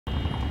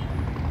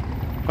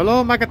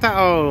Hello,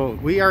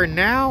 Makatao. We are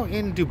now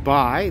in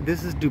Dubai.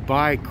 This is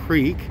Dubai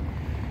Creek.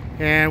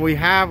 And we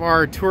have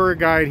our tour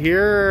guide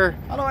here.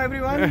 Hello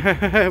everyone.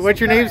 What's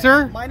your name,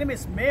 sir? My name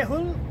is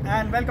Mehul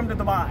and welcome to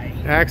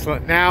Dubai.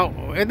 Excellent.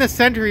 Now, in the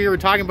center here, we're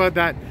talking about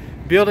that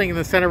building in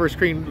the center of our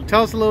screen.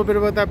 Tell us a little bit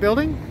about that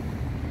building.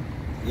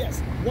 Yes,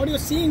 what you're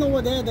seeing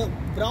over there, the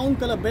brown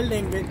color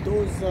building with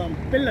those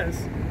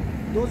pillars,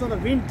 those are the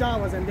wind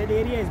towers, and that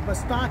area is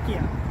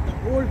Bastakia,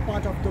 the old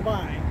part of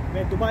Dubai,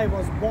 where Dubai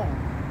was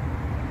born.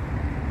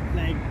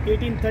 Like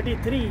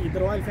 1833, the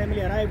royal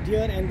family arrived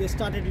here and they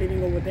started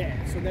living over there.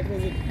 So that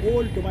was an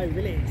old Dubai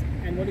village.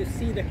 And what you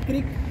see, the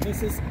creek,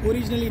 this is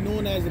originally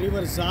known as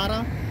River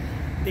Zara.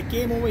 They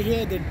came over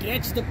here, they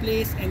dredged the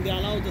place and they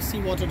allowed the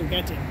seawater to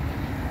get in.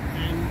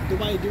 And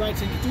Dubai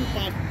divides into two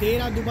parts,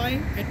 Dera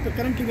Dubai.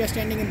 Currently we are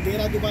standing in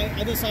Dera Dubai.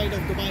 Other side of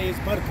Dubai is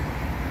Barth.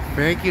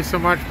 Thank you so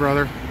much,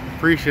 brother.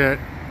 Appreciate it.